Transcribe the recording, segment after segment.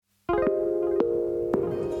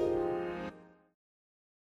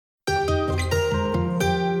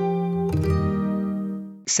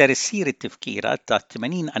Ser issir it-tifkira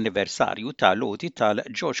tat-80 anniversarju tal-għodi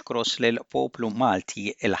tal-George Cross lill-poplu Malti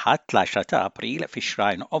il-ħadd l-10 ta' April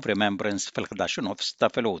fi-Shrine of Remembrance fil-11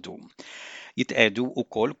 ta' filgħodu. Jitqiegħdu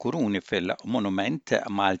wkoll kuruni fil-Monument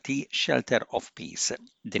Malti Shelter of Peace.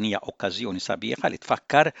 Din hija okkażjoni sabiħa li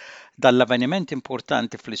tfakkar dan l-avveniment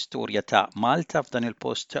importanti fl-istorja ta' Malta f'dan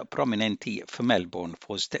il-post prominenti f'Melbourne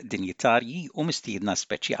fost dinjitarji u mistiedna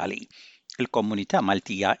speċjali. Il-komunità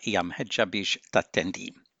Maltija hija mħeġġa biex tattendi.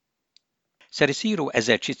 Ser isiru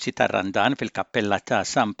eżerċizzi tar-randan fil-Kappella ta'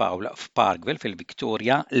 San Pawl f'Parkville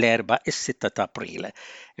fil-Victoria l-4 is-6 ta' April.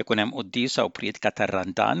 Ikun hemm qudiesa u prijtka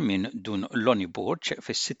tar-randan minn dun Lonnie Burch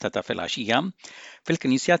fis-6 ta' filgħaxija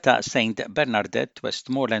fil-Knisja ta' St. Bernadette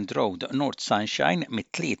Westmoreland Road North Sunshine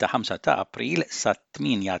mit-3-5 ta' April sa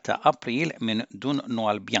 8 ta' April minn dun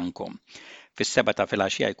Noal Bianco. Fis-7 ta'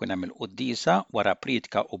 filgħaxija jkun hemm il-qudiesa wara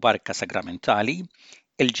prijtka u barka sagramentali.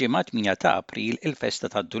 Il-ġimgħa 8 ta' April il-Festa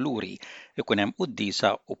tad-Duluri ikun hemm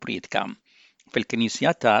qudiesa u prijtka.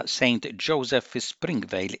 Fil-Knisja ta' St. Joseph fi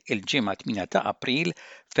Springvale il-ġimgħa 8 ta' April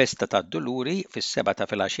Festa tad-Duluri fis-7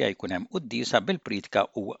 ta' filgħaxija jkun hemm qudiesa bil-prijtka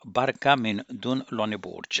u barka minn dun Lonnie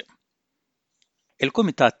Burch.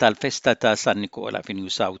 Il-Kumitat tal-Festa ta' San Nikola fi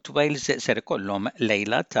New South Wales ser ikollhom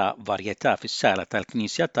lejla ta' varjetà fis-sala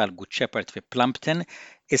tal-Knisja tal-Good Shepherd fi Plumpton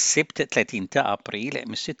is-Sibt 30 ta' April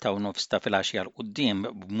mis-6:30 ta' filgħaxija l quddiem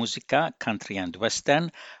b'mużika country and western,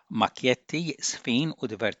 makjetti, sfin u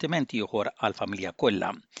divertimenti ieħor għall-familja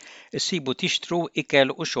kollha. Issibu tixtru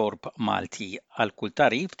ikel u xorb Malti. Għal kull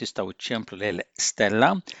tarif tistgħu iċċemplu lil Stella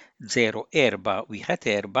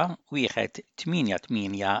 0414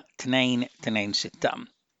 188 226.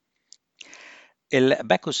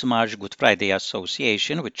 Il-Bacchus Marsh Good Friday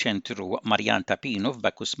Association wiċ-ċentru Marjan Tapino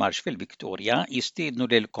f'Bacchus Marsh fil-Victoria jistiednu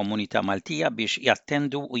lill-komunità Maltija biex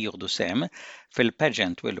jattendu u jieħdu sehem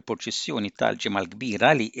fil-pageant u l-proċessjoni tal-Ġimgħa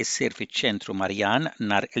l-Kbira li ssir fiċ-ċentru Marjan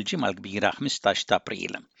nhar il-Ġimgħa l-Kbira 15 ta'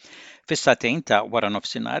 April. Fis-satejn ta' wara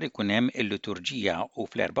nofsinhar ikun hemm il-liturġija u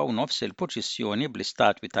fl-4:30 il-proċessjoni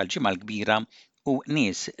bl-istatwi tal-Ġimgħa l-Kbira u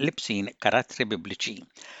nies libsin karattri bibliċi.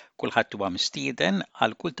 Kulħadd huwa mistieden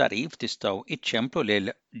għal kull tarif tistgħu iċċemplu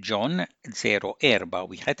lil John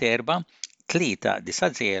 0414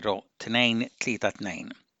 390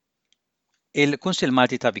 232. Il-Kunsill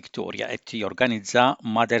Malti ta' Victoria qed jorganizza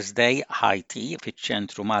Mother's Day High Tea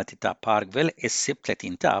fiċ-ċentru Malti ta' Parkville is-Sibt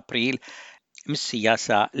 30 ta' April mis-sija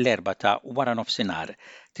sa l-4 ta' wara nofsinhar.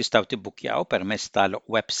 Tistgħu tibbukkjaw permezz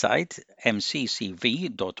tal-website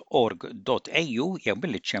mccv.org.au jew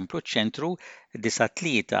billi ċċemplu ċ-ċentru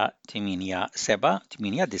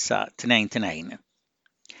 93878922.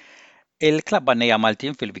 Il-Klabb Għannejja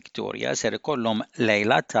Maltin fil-Victoria ser ikollhom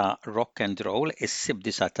lejla ta' rock and roll is-Sibt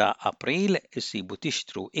 9 ta' April issibu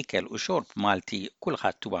tixtru ikel u xorb Malti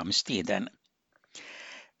kulħadd huwa mistieden.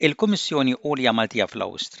 Il-Kummissjoni Għolja Maltija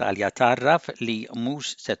fl-Awstralja tarraf li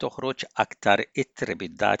mhux se toħroġ aktar ittri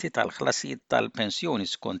bid-dati tal-ħlasijiet tal-pensjoni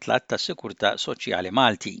skont l-Att tas-Sigurità Soċjali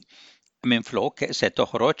Malti. Minflok se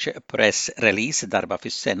toħroġ press release darba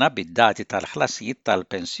fis-sena bid-dati tal-ħlasijiet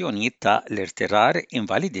tal-pensjonijiet ta' l-irtirar,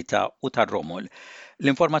 invalidità u tar-romol.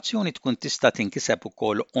 L-informazzjoni tkun tista' tinkiseb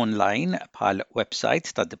ukoll online bħal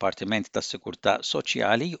website tad-Dipartiment tas-Sigurità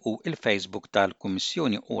Soċjali u l-Facebook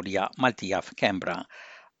tal-Kummissjoni Għolja Maltija f'Canberra.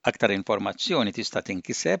 Aktar informazzjoni tista'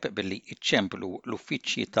 tinkiseb billi iċċemplu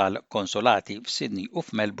l-uffiċċji tal-konsolati f'Sydney u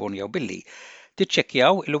f'Melbourne jew billi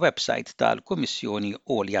tiċċekkjaw il-website tal-Kummissjoni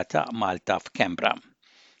Għolja ta' Malta f'Canberra.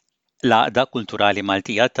 L-Għaqda Kulturali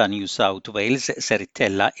Maltija ta' New South Wales ser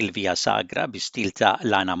ittella il-Via Sagra bi stil ta'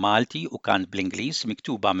 lana Malti u kant bl-Ingliż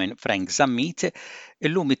miktuba minn Frank Zammit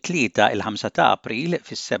illum it-3 il-5 ta' April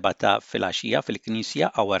fis-7 ta' filgħaxija fil-Knisja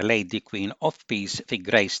Our Lady Queen of Peace fi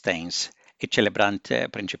Greystanes. Iċ-ċelebrant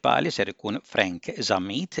prinċipali ser ikun Frank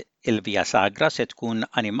Zammit, il-Via Sagra se tkun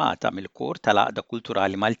animata mill-Kor tal-Għaqda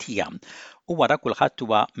Kulturali Maltija u wara kulħadd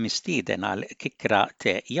huwa mistieden għal kikra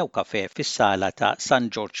te jew kafè fis-sala ta' San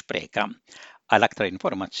George Preka. Għal aktar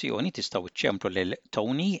informazzjoni tistgħu iċċemplu lil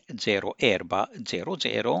Tony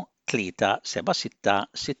 0400 376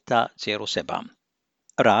 607.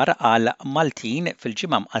 Rar għal Maltin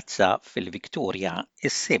fil-ġimgħa mqazza fil-Victoria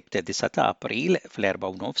is-Sibt 9 ta' April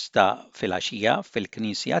fl-4:30 ta' filgħaxija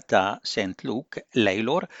fil-Knisja ta' St. Luke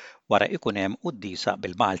Lejlor wara ikun hemm qudiesa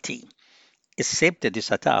bil-Malti. Is-Sibt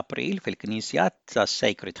 9 ta' April fil-Knisja ta'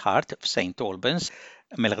 Sacred Heart f'St. Albans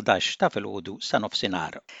mill-11 ta' filgħodu sa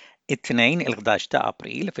nofsinhar. It-tnejn il-11 ta'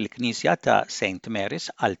 April fil-Knisja ta' St.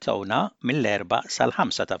 Mary's Altona mill-4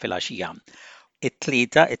 sal-5 ta' filgħaxija.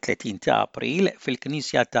 It-3 30 ta' April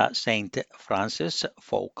fil-Knisja ta' St. Francis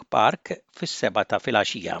Folk Park fis-7 ta'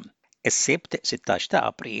 filgħaxija. Is-Sibt 16 ta'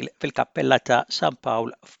 April fil-Kappella ta' San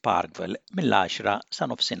Pawl f'Parkville mill-10 sa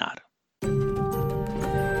nofsinhar.